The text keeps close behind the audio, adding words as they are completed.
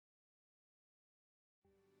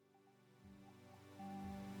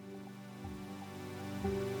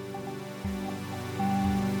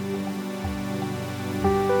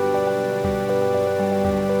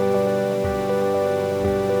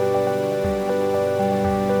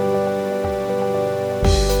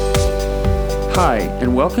Hi,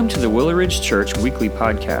 and welcome to the Willow Ridge Church Weekly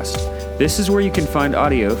Podcast. This is where you can find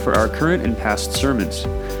audio for our current and past sermons.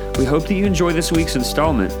 We hope that you enjoy this week's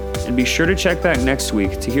installment, and be sure to check back next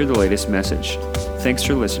week to hear the latest message. Thanks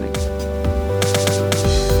for listening.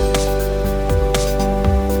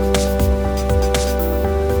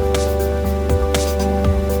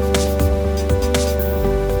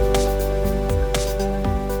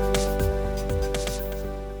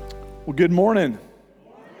 Well, good morning.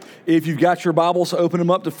 If you've got your Bibles, open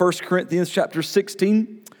them up to 1 Corinthians chapter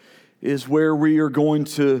 16 is where we are going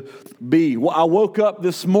to be. Well, I woke up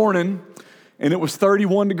this morning and it was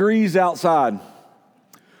 31 degrees outside.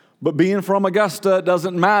 But being from Augusta, it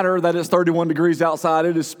doesn't matter that it's 31 degrees outside.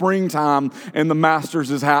 It is springtime and the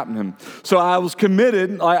Masters is happening. So I was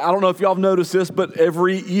committed. I don't know if y'all have noticed this, but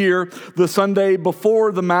every year, the Sunday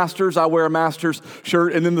before the Masters, I wear a Masters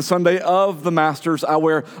shirt. And then the Sunday of the Masters, I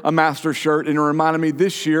wear a Masters shirt. And it reminded me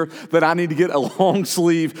this year that I need to get a long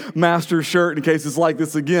sleeve Masters shirt in case it's like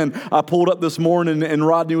this again. I pulled up this morning and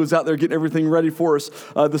Rodney was out there getting everything ready for us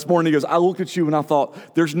this morning. He goes, I looked at you and I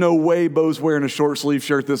thought, there's no way Bo's wearing a short sleeve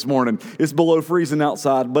shirt this morning. It's below freezing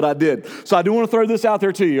outside, but I did. So I do want to throw this out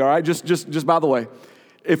there to you, all right? Just by the way,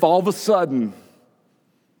 if all of a sudden,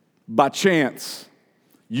 by chance,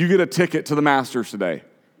 you get a ticket to the Masters today,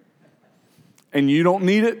 and you don't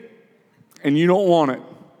need it, and you don't want it,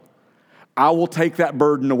 I will take that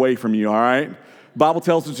burden away from you, all right? Bible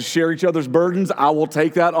tells us to share each other's burdens. I will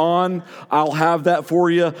take that on. I'll have that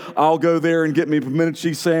for you. I'll go there and get me a pimento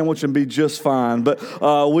cheese sandwich and be just fine. But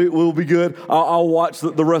we'll be good. I'll watch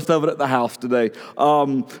the rest of it at the house today.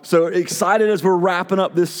 So excited as we're wrapping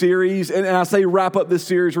up this series. And I say wrap up this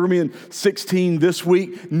series. We're going to be in 16 this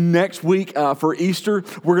week. Next week for Easter,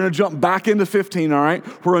 we're going to jump back into 15, all right?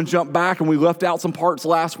 We're going to jump back. And we left out some parts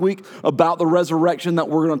last week about the resurrection that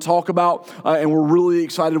we're going to talk about. And we're really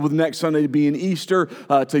excited with next Sunday being Easter.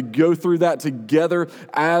 To go through that together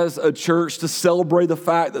as a church to celebrate the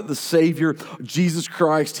fact that the Savior, Jesus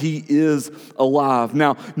Christ, He is alive.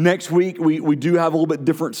 Now, next week, we do have a little bit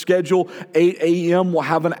different schedule. 8 a.m., we'll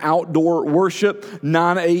have an outdoor worship.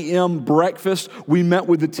 9 a.m., breakfast. We met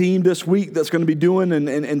with the team this week that's going to be doing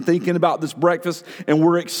and thinking about this breakfast, and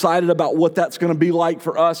we're excited about what that's going to be like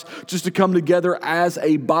for us just to come together as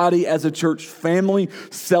a body, as a church family,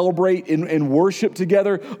 celebrate and worship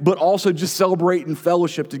together, but also just celebrate and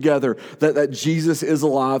fellowship together that Jesus is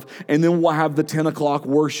alive. And then we'll have the 10 o'clock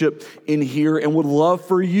worship in here, and would love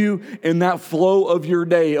for you in that flow of your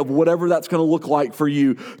day of whatever that's going to look like for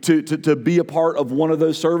you to be a part of one of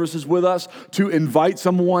those services with us, to invite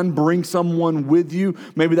someone, bring someone with you.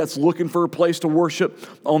 Maybe that's looking for a place to worship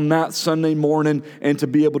on that Sunday morning and to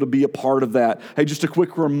be able to be a part of that. Hey, just a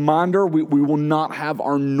quick reminder, we will not have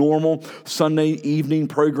our normal Sunday evening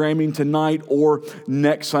programming tonight or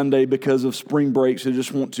next Sunday because of spring break, so I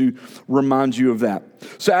just want to remind you of that.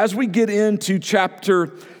 So as we get into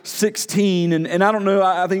chapter 16, and I don't know,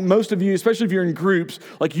 I think most of you, especially if you're in groups,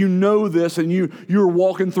 like you know this and you're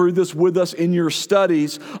walking through this with us in your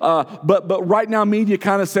studies, but Right Now Media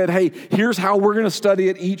kind of said, hey, here's how we're going to study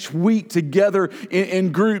it each week together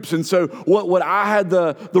in groups. And so what I had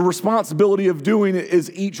the responsibility of doing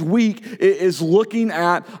is each week is looking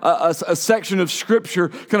at a section of Scripture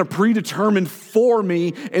kind of predetermined for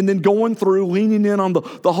me, and then going through, leaning in on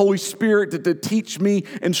the Holy Spirit to teach me,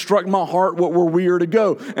 instruct my heart where we are to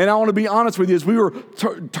go. And I want to be honest with you, as we were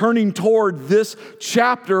turning toward this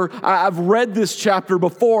chapter, I've read this chapter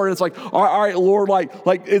before, and it's like, all right, Lord, like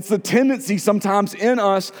it's the tendency sometimes in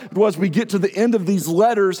us as we get to the end of these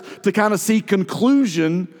letters to kind of see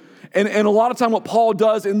conclusion. And a lot of time what Paul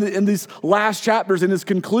does in these last chapters, in his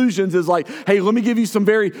conclusions, is like, hey, let me give you some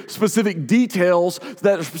very specific details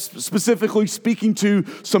that are specifically speaking to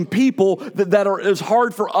some people that is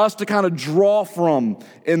hard for us to kind of draw from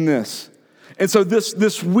in this. And so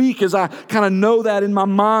this week, as I kind of know that in my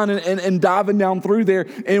mind and diving down through there,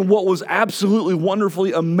 and what was absolutely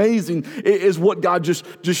wonderfully amazing is what God just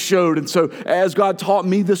showed. And so as God taught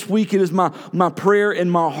me this week, it is my prayer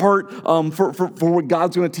and my heart for what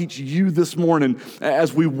God's going to teach you this morning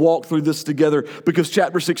as we walk through this together, because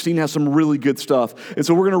chapter 16 has some really good stuff. And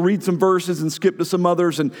so we're going to read some verses and skip to some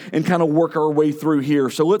others and kind of work our way through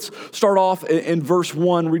here. So let's start off in verse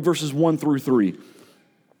 1, read verses 1 through 3.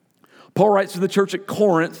 Paul writes to the church at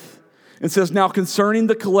Corinth and says, now concerning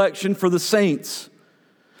the collection for the saints,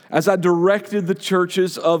 as I directed the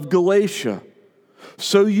churches of Galatia,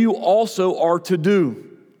 so you also are to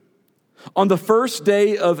do. On the first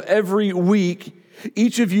day of every week,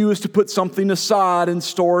 each of you is to put something aside and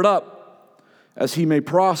store it up, as he may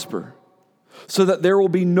prosper, so that there will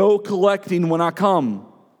be no collecting when I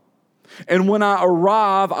come. And when I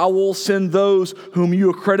arrive, I will send those whom you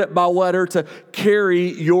accredit by letter to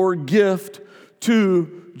carry your gift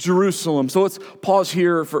to Jerusalem. So let's pause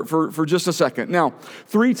here for just a second. Now,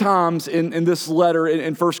 3 times in this letter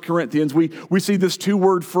in 1 Corinthians, we see this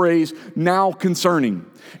 2-word phrase, now concerning.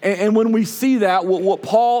 And when we see that, what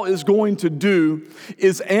Paul is going to do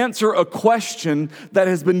is answer a question that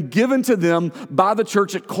has been given to them by the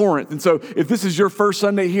church at Corinth. And so if this is your first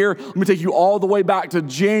Sunday here, let me take you all the way back to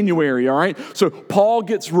January, all right? So Paul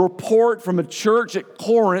gets report from a church at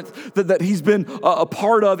Corinth that he's been a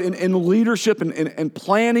part of in leadership and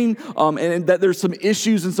planning, and that there's some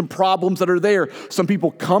issues and some problems that are there. Some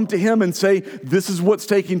people come to him and say, this is what's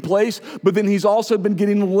taking place, but then he's also been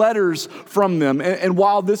getting letters from them. And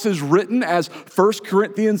while this is written as 1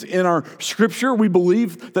 Corinthians in our scripture, we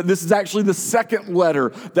believe that this is actually the second letter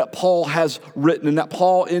that Paul has written, and that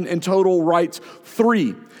Paul in total writes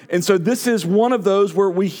 3. And so this is one of those where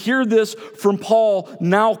we hear this from Paul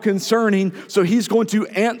now concerning, so he's going to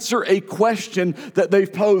answer a question that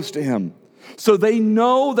they've posed to him. So they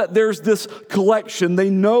know that there's this collection, they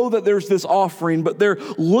know that there's this offering, but they're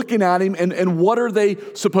looking at him and what are they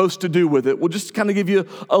supposed to do with it? We'll just kind of give you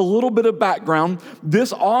a little bit of background.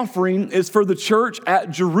 This offering is for the church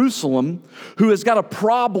at Jerusalem who has got a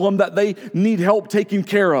problem that they need help taking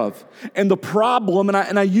care of. And the problem,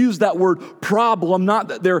 and I use that word problem, not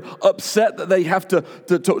that they're upset that they have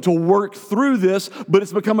to work through this, but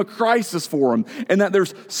it's become a crisis for them. And that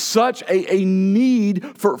there's such a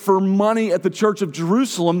need for money at the church of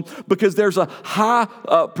Jerusalem because there's a high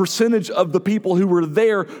percentage of the people who were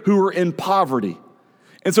there who were in poverty.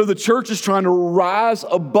 And so the church is trying to rise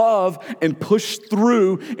above and push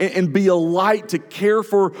through and be a light to care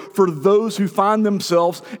for those who find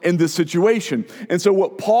themselves in this situation. And so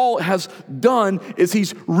what Paul has done is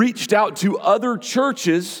he's reached out to other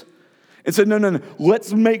churches and said, no,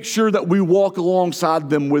 let's make sure that we walk alongside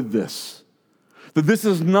them with this. That this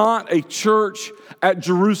is not a church at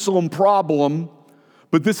Jerusalem problem,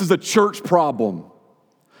 but this is a church problem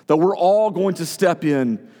that we're all going to step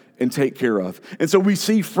in and take care of. And so we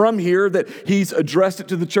see from here that he's addressed it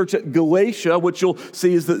to the church at Galatia, which you'll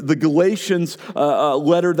see is the Galatians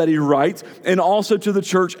letter that he writes, and also to the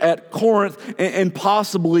church at Corinth and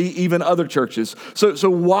possibly even other churches. So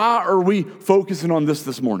why are we focusing on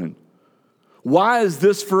this morning? Why is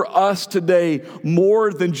this for us today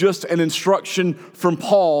more than just an instruction from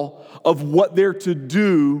Paul of what they're to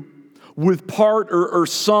do with part or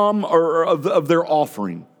some of their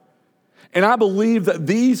offering? And I believe that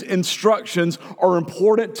these instructions are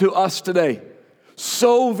important to us today.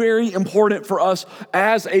 So very important for us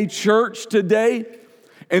as a church today,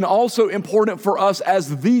 and also important for us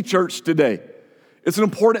as the church today. It's an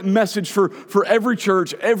important message for every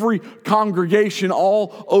church, every congregation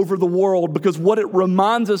all over the world, because what it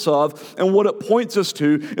reminds us of and what it points us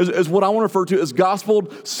to is what I want to refer to as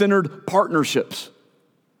gospel-centered partnerships.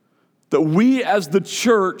 That we as the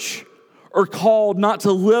church are called not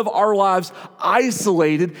to live our lives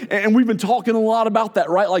isolated. And we've been talking a lot about that,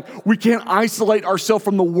 right? Like we can't isolate ourselves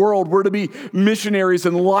from the world. We're to be missionaries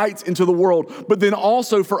and lights into the world. But then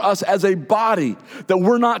also for us as a body, that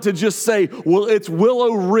we're not to just say, well, it's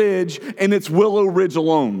Willow Ridge and it's Willow Ridge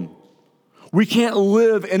alone. We can't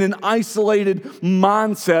live in an isolated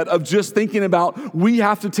mindset of just thinking about we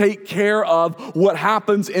have to take care of what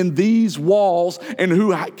happens in these walls and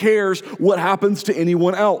who cares what happens to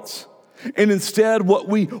anyone else. And instead, what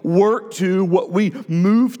we work to, what we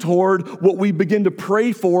move toward, what we begin to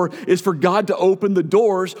pray for is for God to open the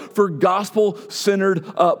doors for gospel-centered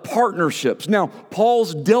partnerships. Now,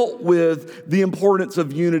 Paul's dealt with the importance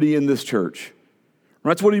of unity in this church.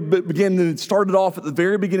 That's what he began and started off at the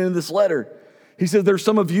very beginning of this letter. He said, there's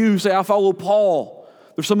some of you who say, I follow Paul.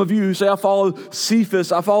 There's some of you who say, I follow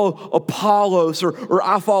Cephas, I follow Apollos, or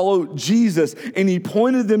I follow Jesus. And he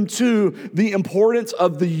pointed them to the importance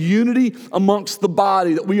of the unity amongst the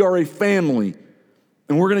body, that we are a family.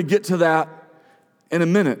 And we're going to get to that in a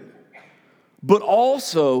minute. But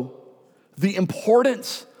also the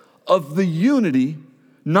importance of the unity,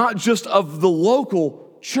 not just of the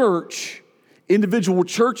local church, individual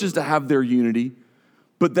churches to have their unity,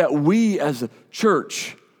 but that we as a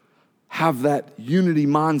church have that unity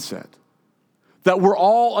mindset. That we're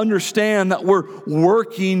all understand that we're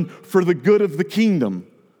working for the good of the kingdom.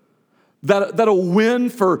 That a win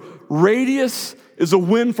for Radius is a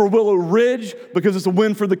win for Willow Ridge because it's a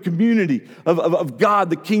win for the community of God,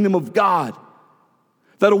 the kingdom of God.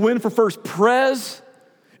 That a win for First Pres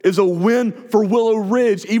is a win for Willow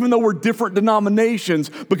Ridge, even though we're different denominations,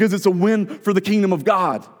 because it's a win for the kingdom of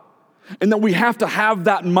God. And that we have to have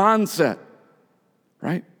that mindset,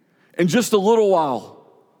 right? In just a little while,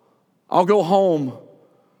 I'll go home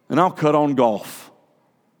and I'll cut on golf.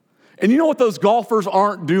 And you know what those golfers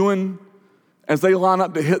aren't doing as they line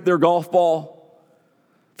up to hit their golf ball?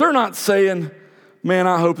 They're not saying, man,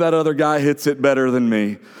 I hope that other guy hits it better than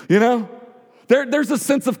me. You know? There's a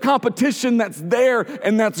sense of competition that's there,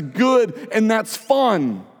 and that's good, and that's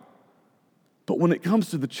fun. But when it comes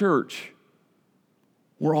to the church,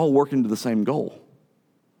 we're all working to the same goal.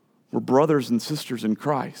 We're brothers and sisters in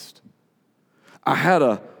Christ. I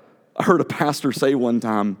heard a pastor say one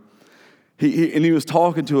time, he was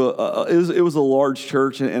talking to it was a large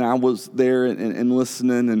church, and I was there and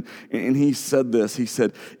listening, and he said this. He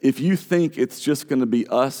said, if you think it's just going to be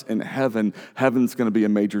us in heaven, heaven's going to be a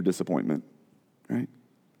major disappointment, right?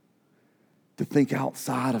 To think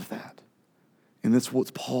outside of that. And that's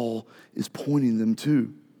what Paul is pointing them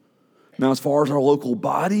to. Now, as far as our local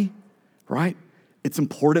body, right, it's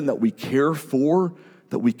important that we care for,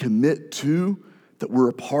 that we commit to, that we're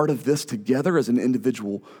a part of this together as an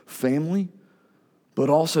individual family, but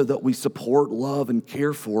also that we support, love, and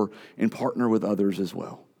care for and partner with others as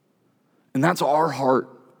well. And that's our heart,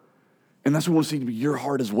 and that's what we want to see to be your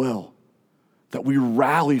heart as well. That we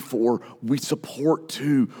rally for, we support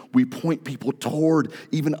to, we point people toward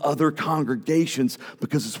even other congregations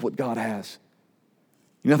because it's what God has.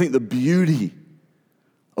 You know, I think the beauty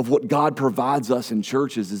of what God provides us in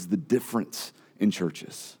churches is the difference in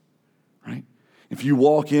churches, right? If you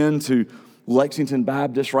walk into Lexington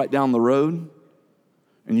Baptist right down the road,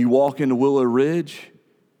 and you walk into Willow Ridge,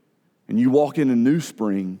 and you walk into New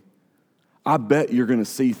Spring, I bet you're going to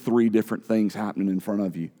see 3 different things happening in front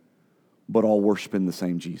of you, but all worshiping the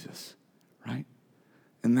same Jesus, right?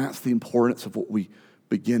 And that's the importance of what we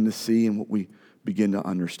begin to see and what we begin to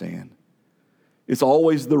understand. It's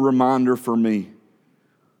always the reminder for me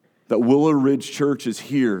that Willow Ridge Church is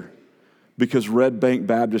here because Red Bank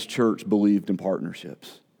Baptist Church believed in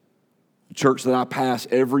partnerships. The church that I pass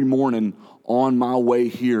every morning on my way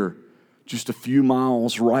here, just a few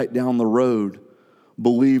miles right down the road,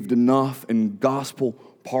 believed enough in gospel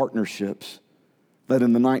partnerships that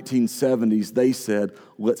in the 1970s they said,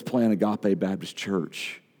 let's plant Agape Baptist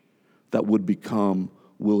Church that would become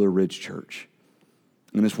Willow Ridge Church.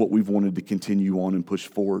 And it's what we've wanted to continue on and push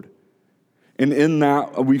forward. And in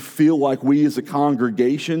that, we feel like we as a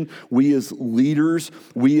congregation, we as leaders,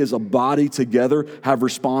 we as a body together have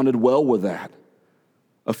responded well with that.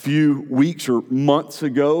 A few weeks or months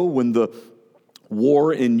ago, when the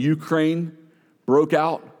war in Ukraine broke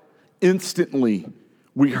out, instantly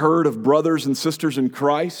we heard of brothers and sisters in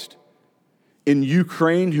Christ in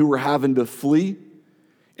Ukraine who were having to flee.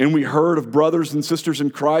 And we heard of brothers and sisters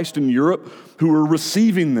in Christ in Europe who were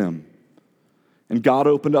receiving them. And God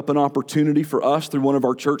opened up an opportunity for us through one of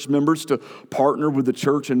our church members to partner with the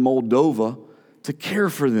church in Moldova to care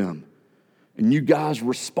for them. And you guys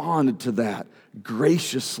responded to that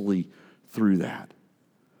graciously through that.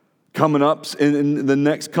 Coming up in the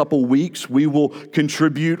next couple weeks, we will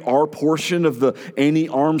contribute our portion of the Annie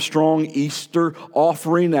Armstrong Easter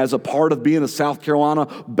offering as a part of being a South Carolina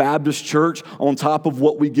Baptist church. On top of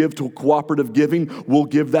what we give to cooperative giving, we'll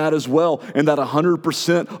give that as well. And that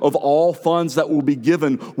 100% of all funds that will be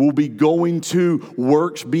given will be going to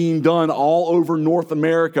works being done all over North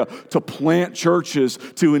America to plant churches,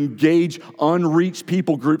 to engage unreached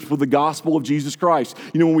people groups with the gospel of Jesus Christ.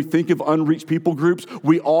 You know, when we think of unreached people groups,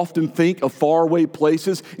 we often think of faraway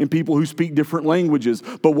places and people who speak different languages.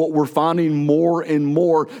 But what we're finding more and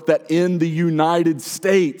more, that in the United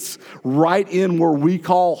States, right in where we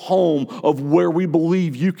call home, of where we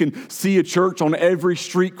believe you can see a church on every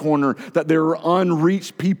street corner, that there are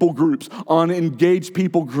unreached people groups, unengaged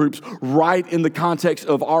people groups, right in the context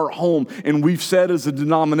of our home. And we've said as a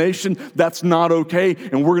denomination, that's not okay.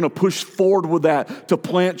 And we're going to push forward with that to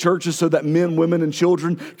plant churches so that men, women, and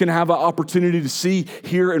children can have an opportunity to see,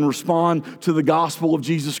 hear, and respond to the gospel of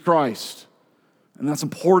Jesus Christ. And that's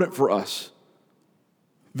important for us.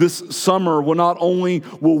 This summer, not only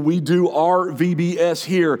will we do our VBS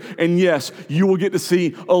here, and yes, you will get to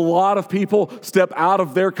see a lot of people step out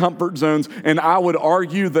of their comfort zones, and I would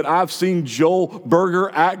argue that I've seen Joel Berger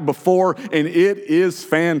act before, and it is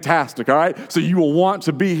fantastic, all right? So you will want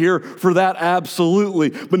to be here for that,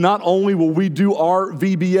 absolutely. But not only will we do our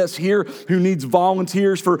VBS here, who needs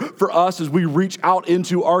volunteers for us as we reach out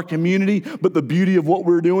into our community, but the beauty of what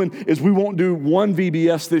we're doing is we won't do one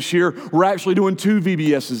VBS this year, we're actually doing 2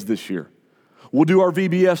 VBSs this year. We'll do our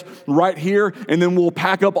VBS right here, and then we'll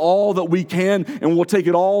pack up all that we can, and we'll take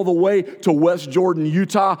it all the way to West Jordan,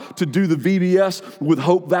 Utah, to do the VBS with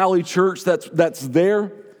Hope Valley Church that's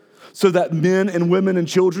there. so that men and women and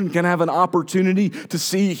children can have an opportunity to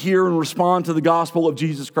see, hear, and respond to the gospel of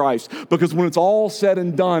Jesus Christ. Because when it's all said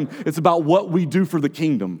and done, it's about what we do for the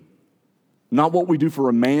kingdom, not what we do for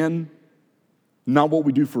a man, not what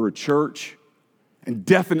we do for a church, and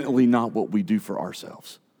definitely not what we do for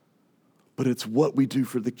ourselves. But it's what we do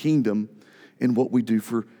for the kingdom and what we do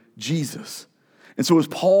for Jesus. And so as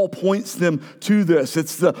Paul points them to this,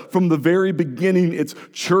 from the very beginning, it's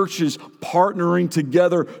churches partnering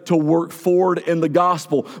together to work forward in the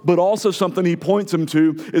gospel. But also something he points them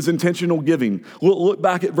to is intentional giving. Look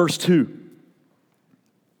back at verse 2.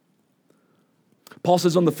 Paul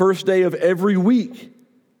says, on the first day of every week,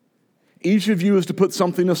 each of you is to put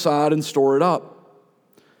something aside and store it up,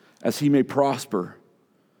 as he may prosper,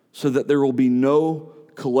 so that there will be no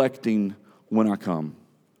collecting when I come.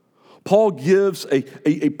 Paul gives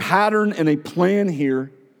a pattern and a plan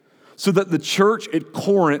here so that the church at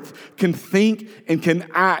Corinth can think and can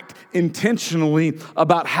act intentionally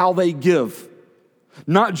about how they give.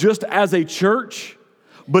 Not just as a church,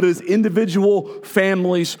 but as individual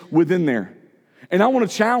families within there. And I want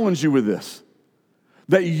to challenge you with this,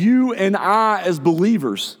 that you and I as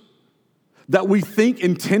believers, that we think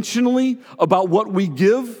intentionally about what we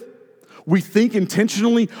give. We think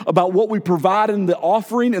intentionally about what we provide in the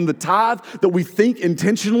offering and the tithe, that we think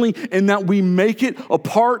intentionally and that we make it a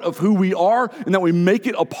part of who we are and that we make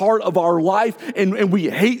it a part of our life. And we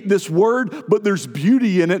hate this word, but there's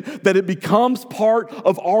beauty in it, that it becomes part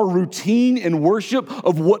of our routine and worship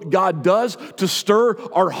of what God does to stir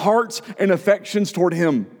our hearts and affections toward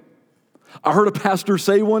Him. I heard a pastor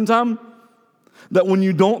say one time that when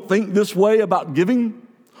you don't think this way about giving,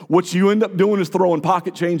 what you end up doing is throwing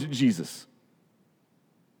pocket change at Jesus.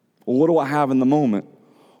 Well, what do I have in the moment?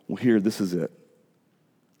 Well, here, this is it,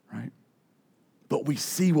 right? But we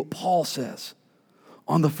see what Paul says.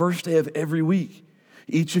 On the first day of every week,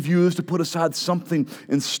 each of you is to put aside something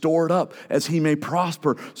and store it up as he may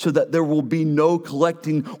prosper, so that there will be no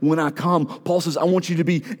collecting when I come. Paul says, I want you to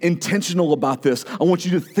be intentional about this. I want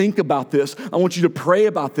you to think about this. I want you to pray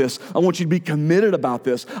about this. I want you to be committed about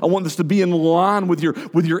this. I want this to be in line with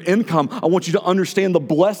your income. I want you to understand the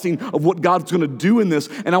blessing of what God's going to do in this.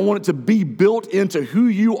 And I want it to be built into who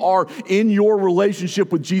you are in your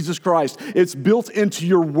relationship with Jesus Christ. It's built into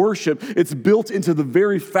your worship. It's built into the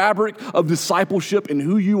very fabric of discipleship and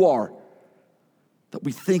who you are, that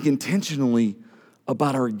we think intentionally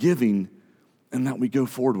about our giving and that we go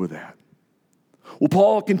forward with that. Well,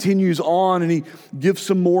 Paul continues on and he gives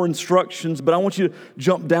some more instructions, but I want you to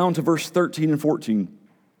jump down to verse 13 and 14.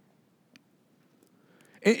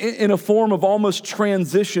 In a form of almost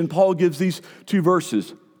transition, Paul gives these two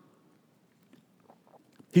verses.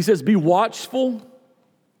 He says, be watchful,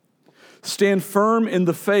 stand firm in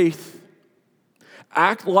the faith,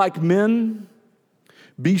 act like men,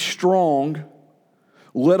 be strong,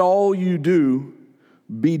 let all you do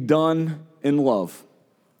be done in love.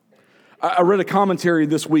 I read a commentary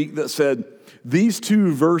this week that said these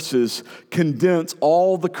two verses condense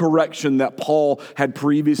all the correction that Paul had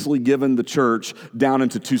previously given the church down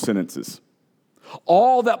into two sentences.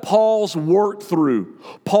 All that Paul's worked through,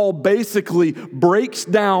 Paul basically breaks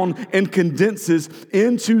down and condenses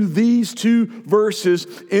into these two verses,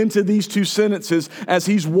 into these two sentences, as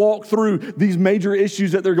he's walked through these major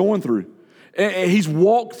issues that they're going through. He's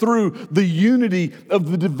walked through the unity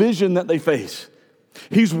of the division that they face.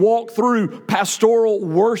 He's walked through pastoral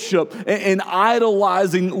worship and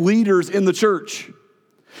idolizing leaders in the church.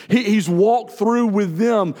 He's walked through with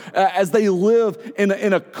them as they live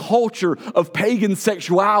in a culture of pagan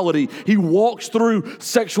sexuality. He walks through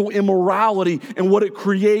sexual immorality and what it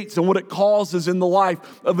creates and what it causes in the life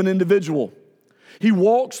of an individual. He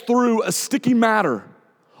walks through a sticky matter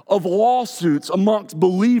of lawsuits amongst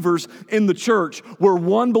believers in the church, where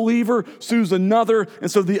one believer sues another, and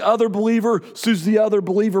so the other believer sues the other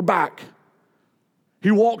believer back. He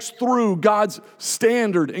walks through God's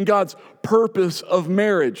standard and God's purpose of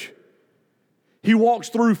marriage. He walks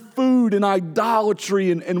through food and idolatry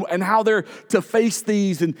and how they're to face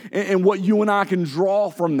these and what you and I can draw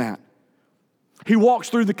from that. He walks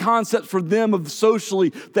through the concepts for them of socially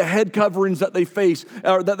the head coverings that they face,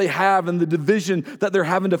 or that they have, and the division that they're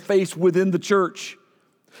having to face within the church.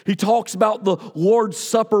 He talks about the Lord's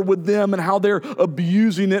Supper with them and how they're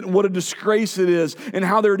abusing it and what a disgrace it is and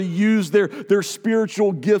how they're to use their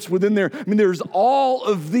spiritual gifts within there. I mean, there's all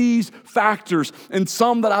of these factors and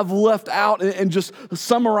some that I've left out and just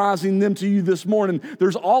summarizing them to you this morning.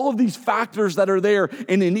 There's all of these factors that are there,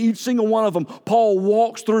 and in each single one of them, Paul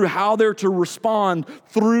walks through how they're to respond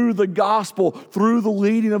through the gospel, through the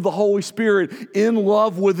leading of the Holy Spirit, in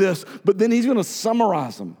love with this. But then he's going to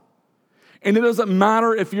summarize them. And it doesn't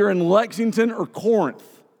matter if you're in Lexington or Corinth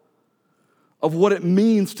of what it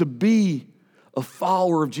means to be a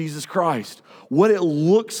follower of Jesus Christ, what it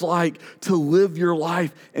looks like to live your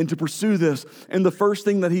life and to pursue this. And the first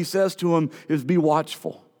thing that he says to him is be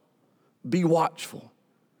watchful. Be watchful.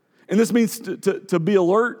 And this means to be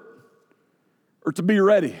alert or to be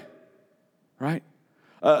ready, right?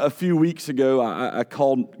 A few weeks ago, I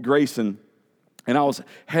called Grayson, and I was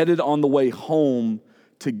headed on the way home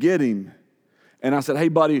to get him. And I said, hey,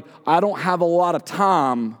 buddy, I don't have a lot of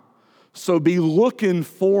time, so be looking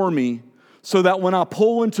for me so that when I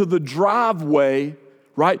pull into the driveway,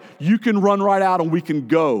 right, you can run right out and we can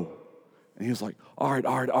go. And he was like, all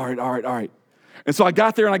right. And so I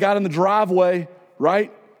got there and I got in the driveway,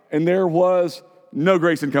 right? And there was no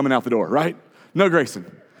Grayson coming out the door, right? No Grayson.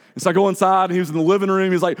 And so I go inside and he was in the living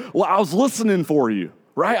room. He's like, well, I was listening for you,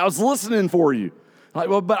 right? I was listening for you. I'm like,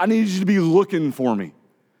 well, but I need you to be looking for me.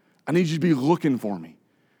 I need you to be looking for me.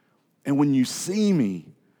 And when you see me,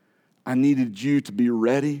 I needed you to be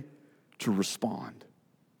ready to respond,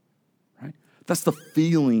 right? That's the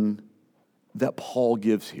feeling that Paul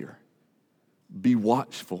gives here. Be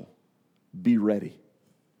watchful, be ready.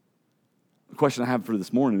 The question I have for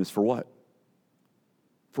this morning is for what?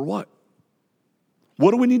 For what?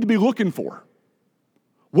 What do we need to be looking for?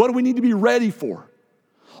 What do we need to be ready for?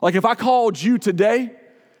 Like if I called you today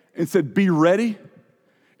and said, be ready,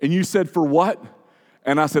 and you said, for what?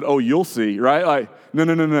 And I said, oh, you'll see, right? Like, no,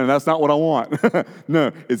 that's not what I want.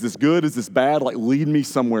 No, is this good? Is this bad? Like, lead me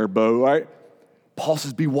somewhere, Bo, right? Paul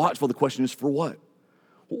says, be watchful. The question is, for what?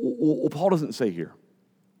 Well, Paul doesn't say here.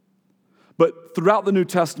 But throughout the New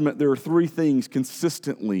Testament, there are three things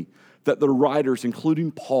consistently that the writers,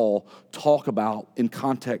 including Paul, talk about in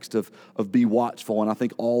context of be watchful, and I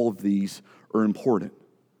think all of these are important.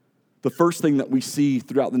 The first thing that we see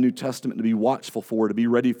throughout the New Testament to be watchful for, to be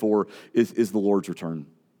ready for, is the Lord's return.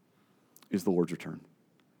 Is the Lord's return.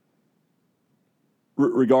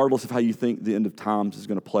 Regardless of how you think the end of times is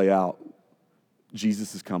going to play out,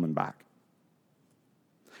 Jesus is coming back.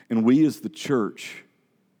 And we as the church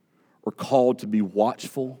are called to be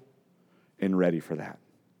watchful and ready for that.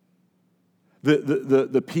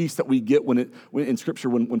 The peace that we get when in Scripture,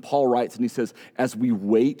 when Paul writes and he says, as we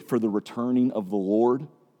wait for the returning of the Lord,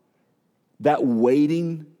 that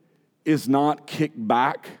waiting is not kicked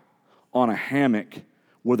back on a hammock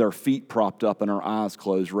with our feet propped up and our eyes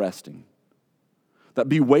closed resting. That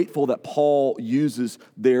be waitful that Paul uses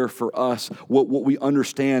there for us, what we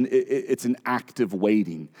understand, it's an active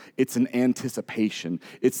waiting. It's an anticipation.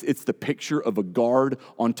 It's the picture of a guard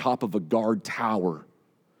on top of a guard tower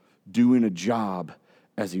doing a job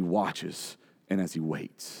as he watches and as he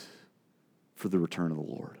waits for the return of the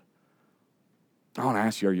Lord. I want to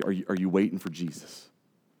ask you, are you waiting for Jesus?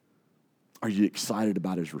 Are you excited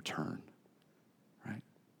about his return? Right?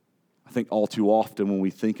 I think all too often when we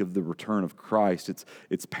think of the return of Christ,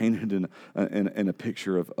 it's painted in a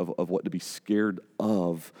picture of what to be scared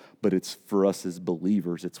of, but it's for us as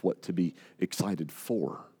believers, it's what to be excited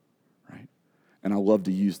for, right? And I love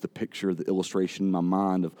to use the picture, the illustration in my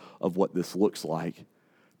mind of what this looks like,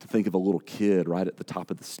 to think of a little kid right at the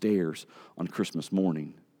top of the stairs on Christmas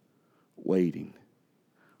morning, waiting.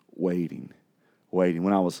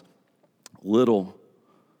 When I was little,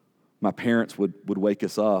 my parents would wake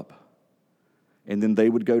us up, and then they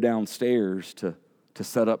would go downstairs to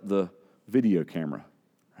set up the video camera,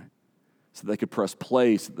 right? So they could press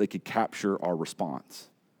play so that they could capture our response.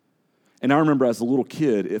 And I remember as a little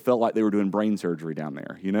kid, it felt like they were doing brain surgery down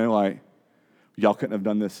there, like, y'all couldn't have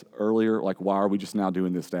done this earlier. Like, why are we just now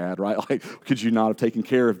doing this, Dad, right? Like, could you not have taken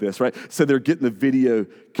care of this, right? So they're getting the video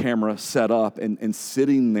camera set up and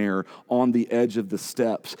sitting there on the edge of the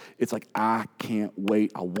steps. It's like, I can't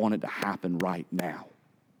wait. I want it to happen right now.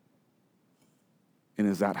 And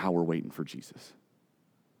is that how we're waiting for Jesus?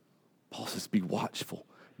 Paul says, be watchful,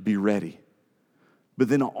 be ready. But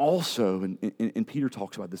then also, and Peter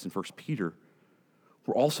talks about this in 1 Peter,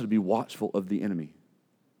 we're also to be watchful of the enemy,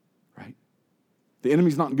 right? The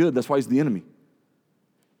enemy's not good. That's why he's the enemy.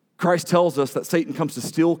 Christ tells us that Satan comes to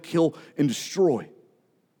steal, kill, and destroy,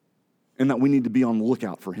 and that we need to be on the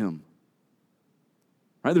lookout for him.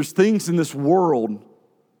 Right? There's things in this world,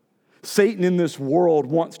 Satan in this world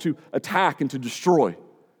wants to attack and to destroy.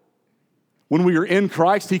 When we are in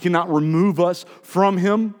Christ, he cannot remove us from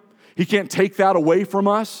him. He can't take that away from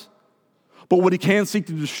us. But what he can seek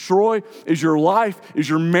to destroy is your life, is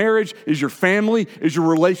your marriage, is your family, is your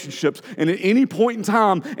relationships. And at any point in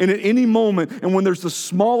time and at any moment, and when there's the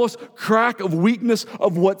smallest crack of weakness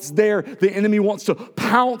of what's there, the enemy wants to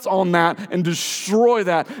pounce on that and destroy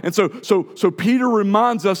that. And so Peter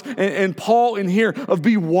reminds us, and Paul in here, of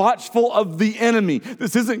be watchful of the enemy.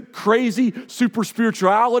 This isn't crazy super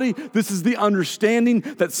spirituality. This is the understanding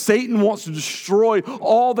that Satan wants to destroy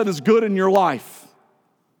all that is good in your life.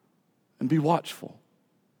 And be watchful.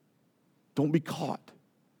 Don't be caught.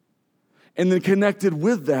 And then connected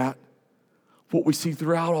with that, what we see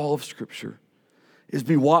throughout all of Scripture is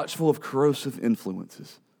be watchful of corrosive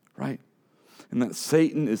influences, right? And that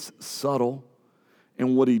Satan is subtle,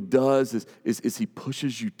 and what he does is he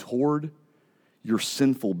pushes you toward your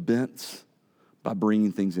sinful bents by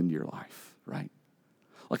bringing things into your life, right?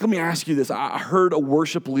 Like, let me ask you this. I heard a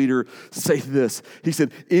worship leader say this. He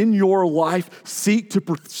said, in your life, seek to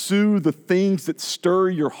pursue the things that stir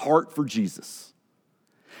your heart for Jesus.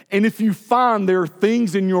 And if you find there are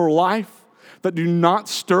things in your life that do not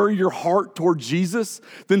stir your heart toward Jesus,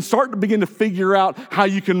 then start to begin to figure out how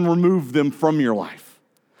you can remove them from your life.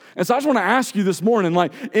 And so I just want to ask you this morning,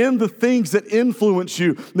 like, in the things that influence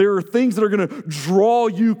you, there are things that are going to draw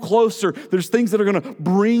you closer. There's things that are going to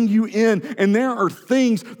bring you in. And there are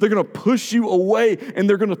things that are going to push you away, and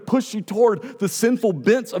they're going to push you toward the sinful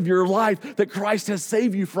bents of your life that Christ has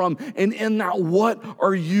saved you from. And in that, what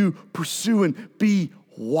are you pursuing? Be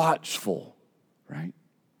watchful, right?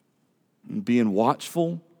 And being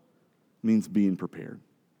watchful means being prepared.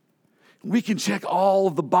 We can check all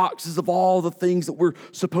of the boxes of all the things that we're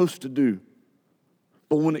supposed to do.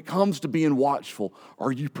 But when it comes to being watchful,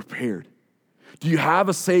 are you prepared? Do you have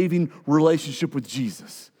a saving relationship with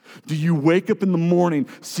Jesus? Do you wake up in the morning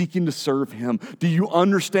seeking to serve Him? Do you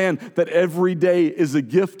understand that every day is a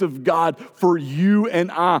gift of God for you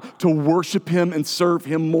and I to worship Him and serve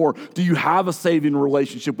Him more? Do you have a saving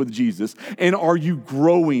relationship with Jesus? And are you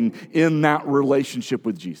growing in that relationship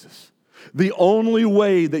with Jesus? The only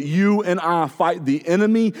way that you and I fight the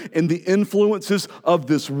enemy and the influences of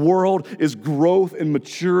this world is growth and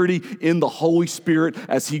maturity in the Holy Spirit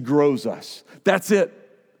as He grows us. That's it.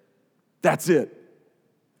 That's it.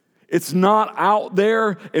 It's not out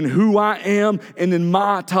there in who I am and in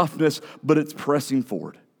my toughness, but it's pressing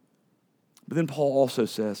forward. But then Paul also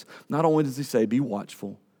says, not only does he say, be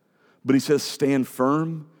watchful, but he says, stand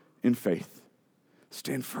firm in faith.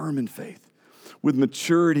 Stand firm in faith. With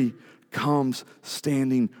maturity comes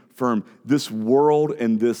standing firm. This world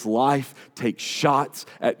and this life takes shots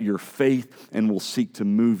at your faith and will seek to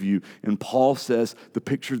move you. And Paul says the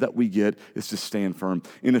picture that we get is to stand firm.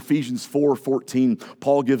 In Ephesians 4:14,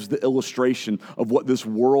 Paul gives the illustration of what this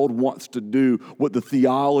world wants to do, what the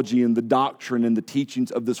theology and the doctrine and the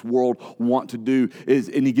teachings of this world want to do,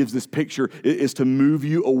 and he gives this picture, is to move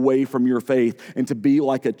you away from your faith and to be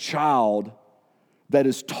like a child that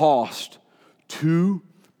is tossed to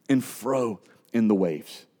and fro in the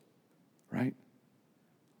waves, right?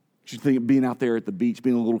 You think of being out there at the beach,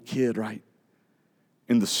 being a little kid, right?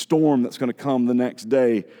 And the storm that's going to come the next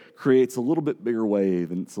day creates a little bit bigger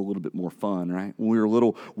wave, and it's a little bit more fun, right? When we were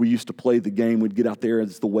little, we used to play the game. We'd get out there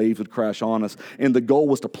as the waves would crash on us, and the goal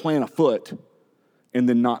was to plant a foot and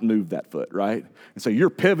then not move that foot, right? And so you're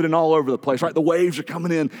pivoting all over the place, right? The waves are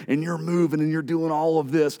coming in, and you're moving, and you're doing all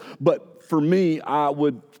of this. But for me,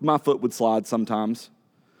 my foot would slide sometimes.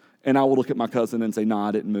 And I would look at my cousin and say, nah,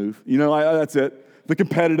 I didn't move. You know, that's it. The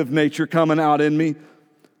competitive nature coming out in me.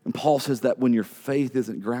 And Paul says that when your faith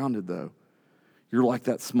isn't grounded, though, you're like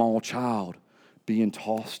that small child being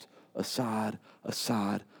tossed aside.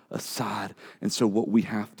 And so what we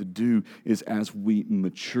have to do is as we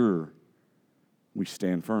mature, we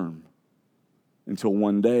stand firm. Until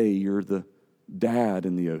one day you're the dad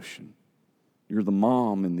in the ocean. You're the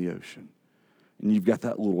mom in the ocean. And you've got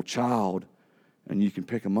that little child, and you can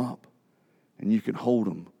pick them up, and you can hold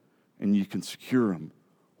them, and you can secure them.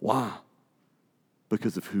 Why?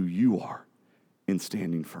 Because of who you are in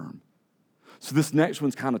standing firm. So this next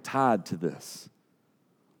one's kind of tied to this.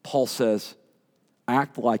 Paul says,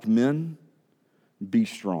 act like men, be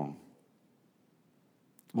strong.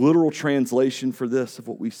 Literal translation for this of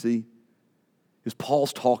what we see is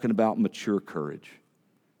Paul's talking about mature courage.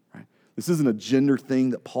 Right? This isn't a gender thing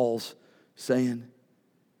that Paul's saying.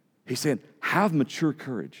 He's saying, have mature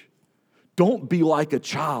courage. Don't be like a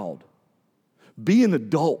child. Be an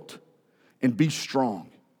adult and be strong.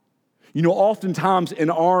 You know, oftentimes in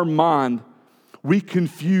our mind, we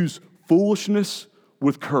confuse foolishness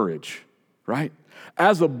with courage, right?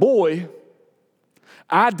 As a boy,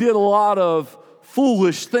 I did a lot of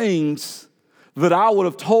foolish things that I would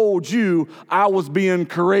have told you I was being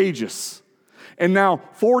courageous. And now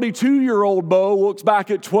 42-year-old Bo looks back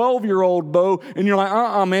at 12-year-old Bo, and you're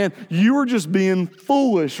like, man, you were just being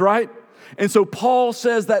foolish, right? And so Paul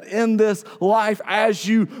says that in this life, as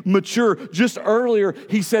you mature, just earlier,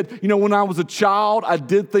 he said, when I was a child, I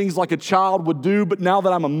did things like a child would do, but now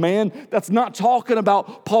that I'm a man, that's not talking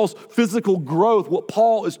about Paul's physical growth. What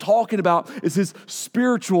Paul is talking about is his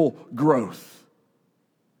spiritual growth.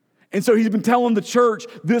 And so he's been telling the church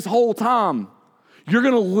this whole time, you're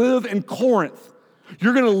going to live in Corinth.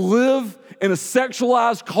 You're going to live in a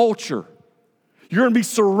sexualized culture. You're going to be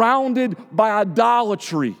surrounded by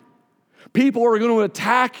idolatry. People are going to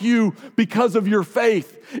attack you because of your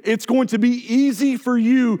faith. It's going to be easy for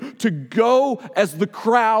you to go as the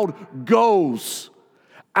crowd goes.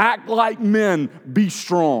 Act like men, be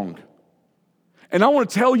strong. And I want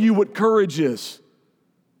to tell you what courage is.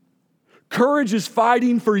 Courage is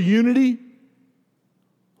fighting for unity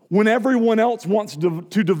when everyone else wants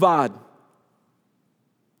to divide.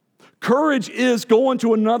 Courage is going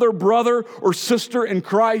to another brother or sister in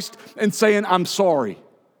Christ and saying, I'm sorry.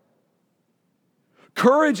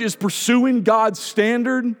 Courage is pursuing God's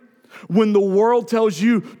standard when the world tells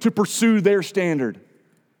you to pursue their standard.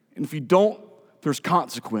 And if you don't, there's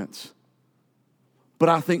consequence. But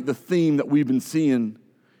I think the theme that we've been seeing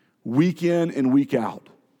week in and week out,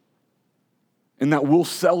 and that we'll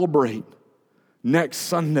celebrate next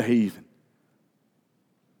Sunday even.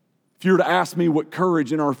 If you were to ask me what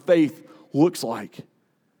courage in our faith looks like,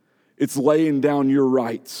 it's laying down your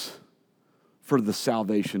rights for the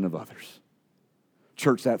salvation of others.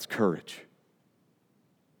 Church, that's courage.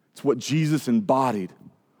 It's what Jesus embodied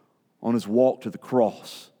on his walk to the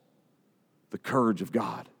cross, the courage of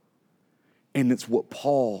God. And it's what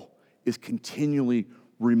Paul is continually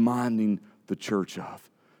reminding the church of.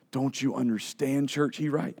 Don't you understand, church, he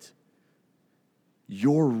writes?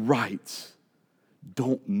 Your rights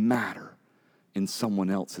don't matter in someone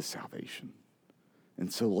else's salvation.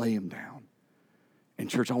 And so lay them down. And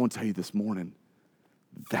church, I want to tell you this morning,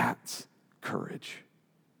 that's courage.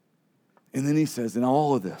 And then he says, in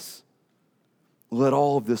all of this, let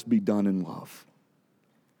all of this be done in love.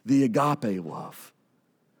 The agape love,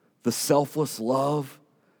 the selfless love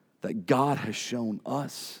that God has shown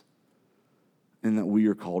us and that we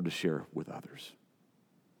are called to share with others.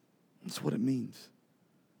 That's what it means.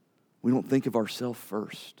 We don't think of ourselves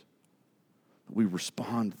first. We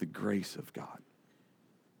respond to the grace of God.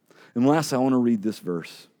 And last, I want to read this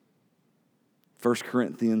verse. 1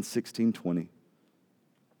 Corinthians 16:20.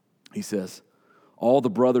 He says, all the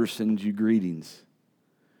brothers send you greetings.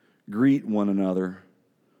 Greet one another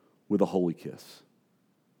with a holy kiss.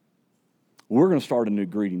 We're going to start a new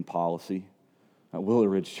greeting policy at Willow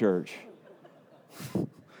Ridge Church.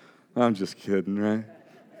 I'm just kidding, right?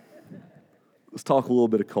 Let's talk a little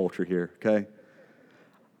bit of culture here, okay?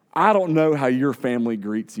 I don't know how your family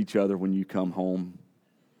greets each other when you come home,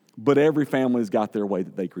 but every family's got their way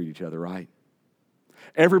that they greet each other, right?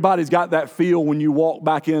 Everybody's got that feel when you walk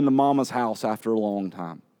back into mama's house after a long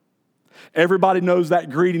time. Everybody knows that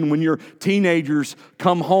greeting when your teenagers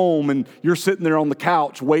come home and you're sitting there on the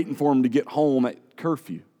couch waiting for them to get home at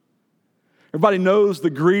curfew. Everybody knows the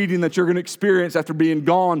greeting that you're going to experience after being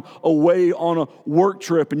gone away on a work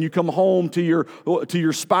trip and you come home to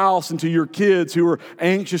your spouse and to your kids who are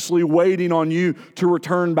anxiously waiting on you to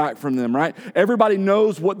return back from them, right? Everybody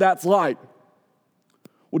knows what that's like.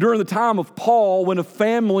 Well, during the time of Paul, when a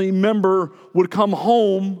family member would come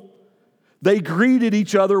home, they greeted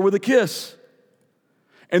each other with a kiss.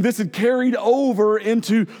 And this had carried over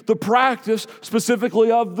into the practice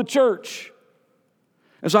specifically of the church.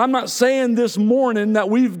 And so I'm not saying this morning that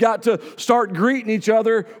we've got to start greeting each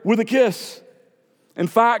other with a kiss. In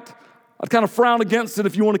fact, I'd kind of frown against it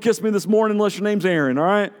if you want to kiss me this morning unless your name's Aaron, all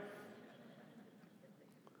right?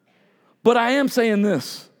 But I am saying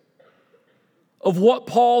this. Of what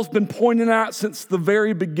Paul's been pointing out since the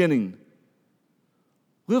very beginning.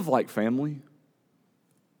 Live like family.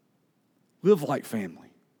 Live like family.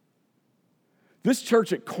 This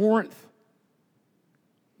church at Corinth,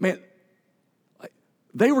 man,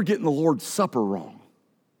 they were getting the Lord's Supper wrong.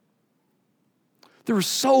 There was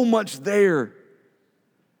so much there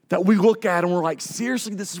that we look at and we're like,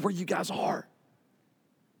 seriously, this is where you guys are.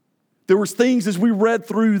 There was things as we read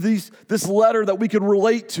through this letter that we could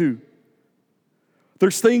relate to.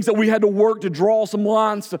 There's things that we had to work to draw some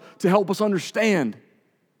lines to help us understand.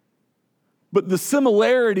 But the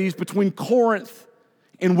similarities between Corinth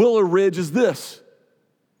and Willow Ridge is this.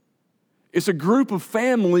 It's a group of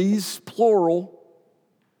families, plural,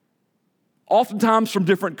 oftentimes from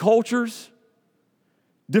different cultures,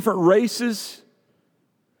 different races,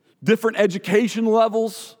 different education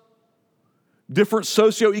levels, different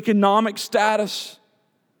socioeconomic status,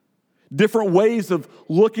 different ways of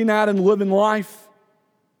looking at and living life.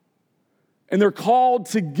 And they're called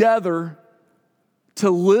together to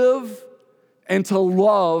live and to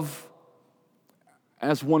love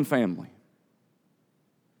as one family.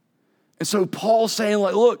 And so Paul's saying,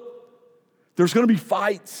 like, look, there's going to be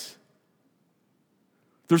fights.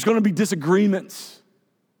 There's going to be disagreements.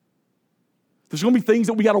 There's going to be things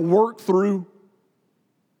that we got to work through.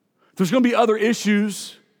 There's going to be other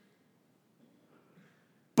issues.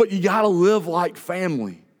 But you got to live like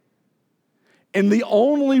family. And the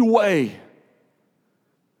only way,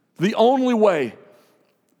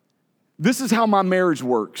 this is how my marriage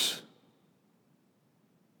works,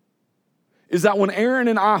 is that when Erin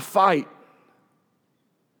and I fight,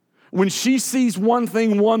 when she sees one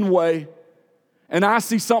thing one way and I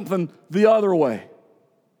see something the other way,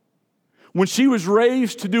 when she was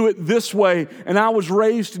raised to do it this way and I was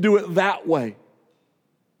raised to do it that way,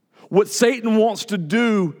 what Satan wants to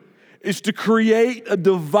do is to create a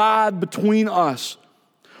divide between us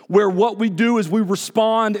where what we do is we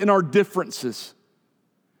respond in our differences.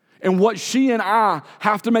 And what she and I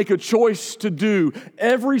have to make a choice to do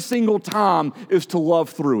every single time is to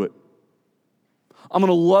love through it. I'm going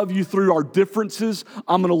to love you through our differences.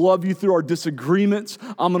 I'm going to love you through our disagreements.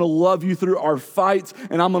 I'm going to love you through our fights.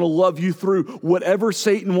 And I'm going to love you through whatever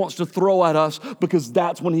Satan wants to throw at us, because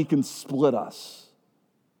that's when he can split us.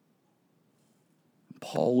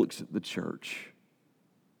 Paul looks at the church,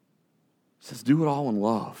 says, do it all in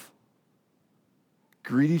love.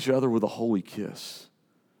 Greet each other with a holy kiss,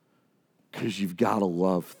 because you've got to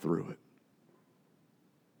love through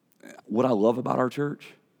it. What I love about our church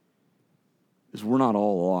is we're not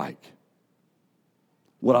all alike.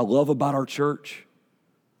 What I love about our church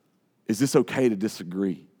is it's okay to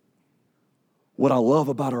disagree. What I love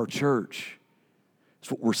about our church is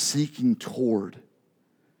what we're seeking toward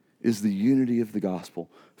is the unity of the gospel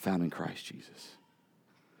found in Christ Jesus.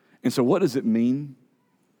 And so what does it mean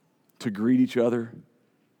to greet each other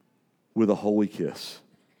with a holy kiss?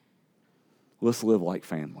 Let's live like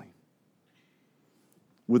family.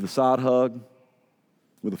 With a side hug,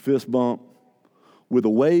 with a fist bump, with a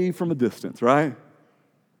wave from a distance, right?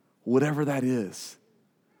 Whatever that is.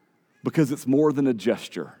 Because it's more than a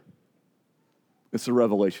gesture. It's a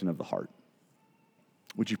revelation of the heart.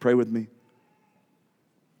 Would you pray with me?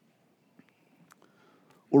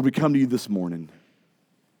 Lord, we come to you this morning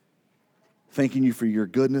thanking you for your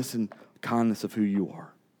goodness and kindness of who you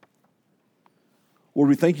are. Lord,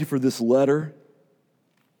 we thank you for this letter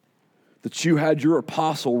that you had your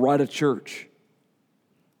apostle write a church.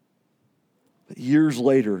 That years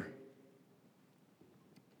later,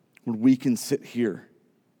 when we can sit here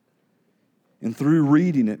and through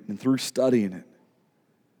reading it and through studying it,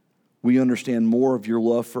 we understand more of your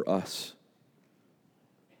love for us,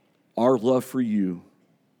 our love for you,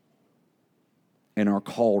 and our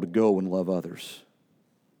call to go and love others.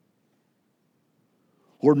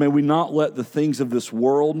 Lord, may we not let the things of this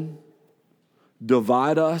world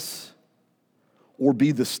divide us or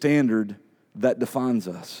be the standard that defines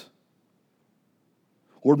us.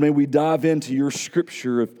 Lord, may we dive into your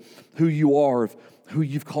scripture of who you are, of who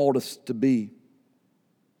you've called us to be.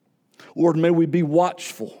 Lord, may we be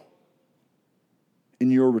watchful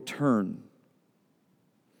in your return.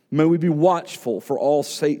 May we be watchful for all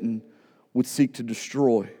Satan would seek to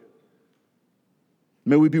destroy.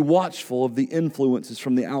 May we be watchful of the influences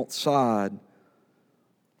from the outside,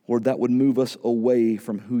 Lord, that would move us away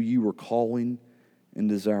from who you are calling and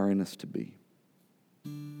desiring us to be.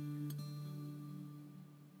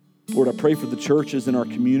 Lord, I pray for the churches in our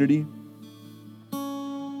community.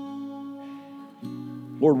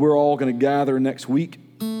 Lord, we're all going to gather next week,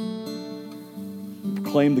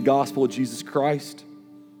 proclaim the gospel of Jesus Christ,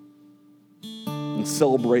 and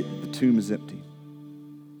celebrate that the tomb is empty.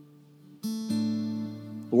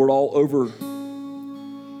 Lord, all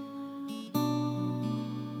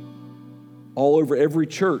over every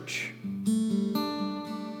church,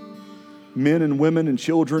 men and women and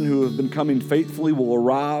children who have been coming faithfully will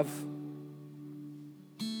arrive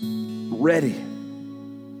ready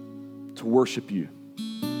to worship you.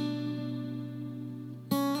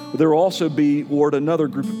 But there will also be, Lord, another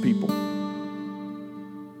group of people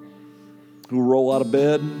who will roll out of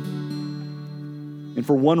bed and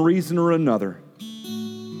for one reason or another,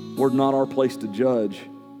 Lord, not our place to judge,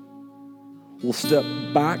 will step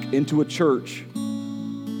back into a church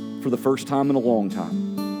for the first time in a long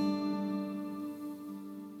time.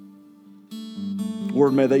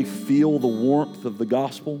 Lord, may they feel the warmth of the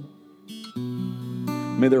gospel.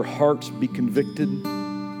 May their hearts be convicted.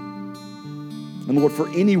 And Lord, for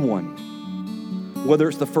anyone Whether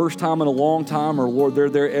it's the first time in a long time or, Lord, they're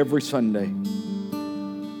there every Sunday.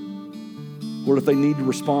 Lord, if they need to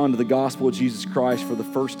respond to the gospel of Jesus Christ for the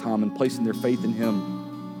first time and placing their faith in Him,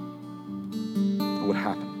 it would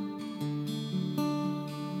happen.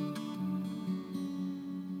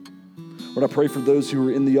 Lord, I pray for those who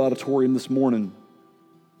are in the auditorium this morning,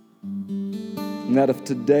 and that if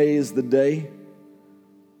today is the day,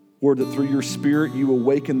 Lord, that through your Spirit you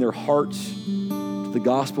awaken their hearts to the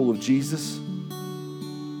gospel of Jesus,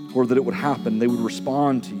 Lord, that it would happen. They would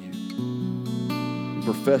respond to you and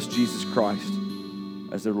profess Jesus Christ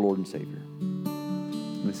as their Lord and Savior.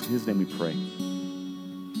 And it's in His name we pray.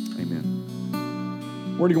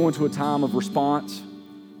 Amen. We're going to go into a time of response.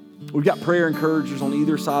 We've got prayer encouragers on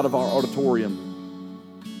either side of our auditorium.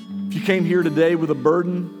 If you came here today with a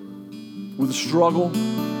burden, with a struggle,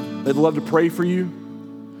 they'd love to pray for you.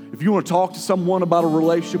 If you want to talk to someone about a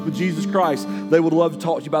relationship with Jesus Christ, they would love to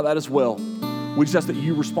talk to you about that as well. We just ask that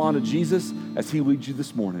you respond to Jesus as He leads you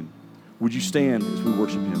this morning. Would you stand as we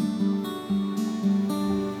worship Him?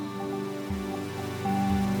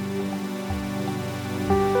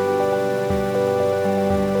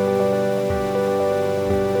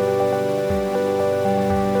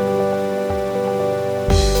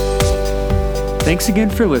 Thanks again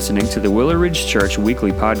for listening to the Willow Ridge Church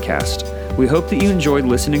Weekly Podcast. We hope that you enjoyed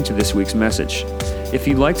listening to this week's message. If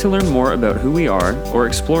you'd like to learn more about who we are or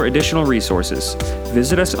explore additional resources,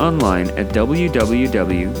 visit us online at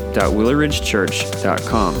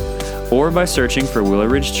www.willowridgechurch.com or by searching for Willow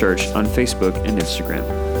Ridge Church on Facebook and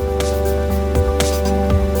Instagram.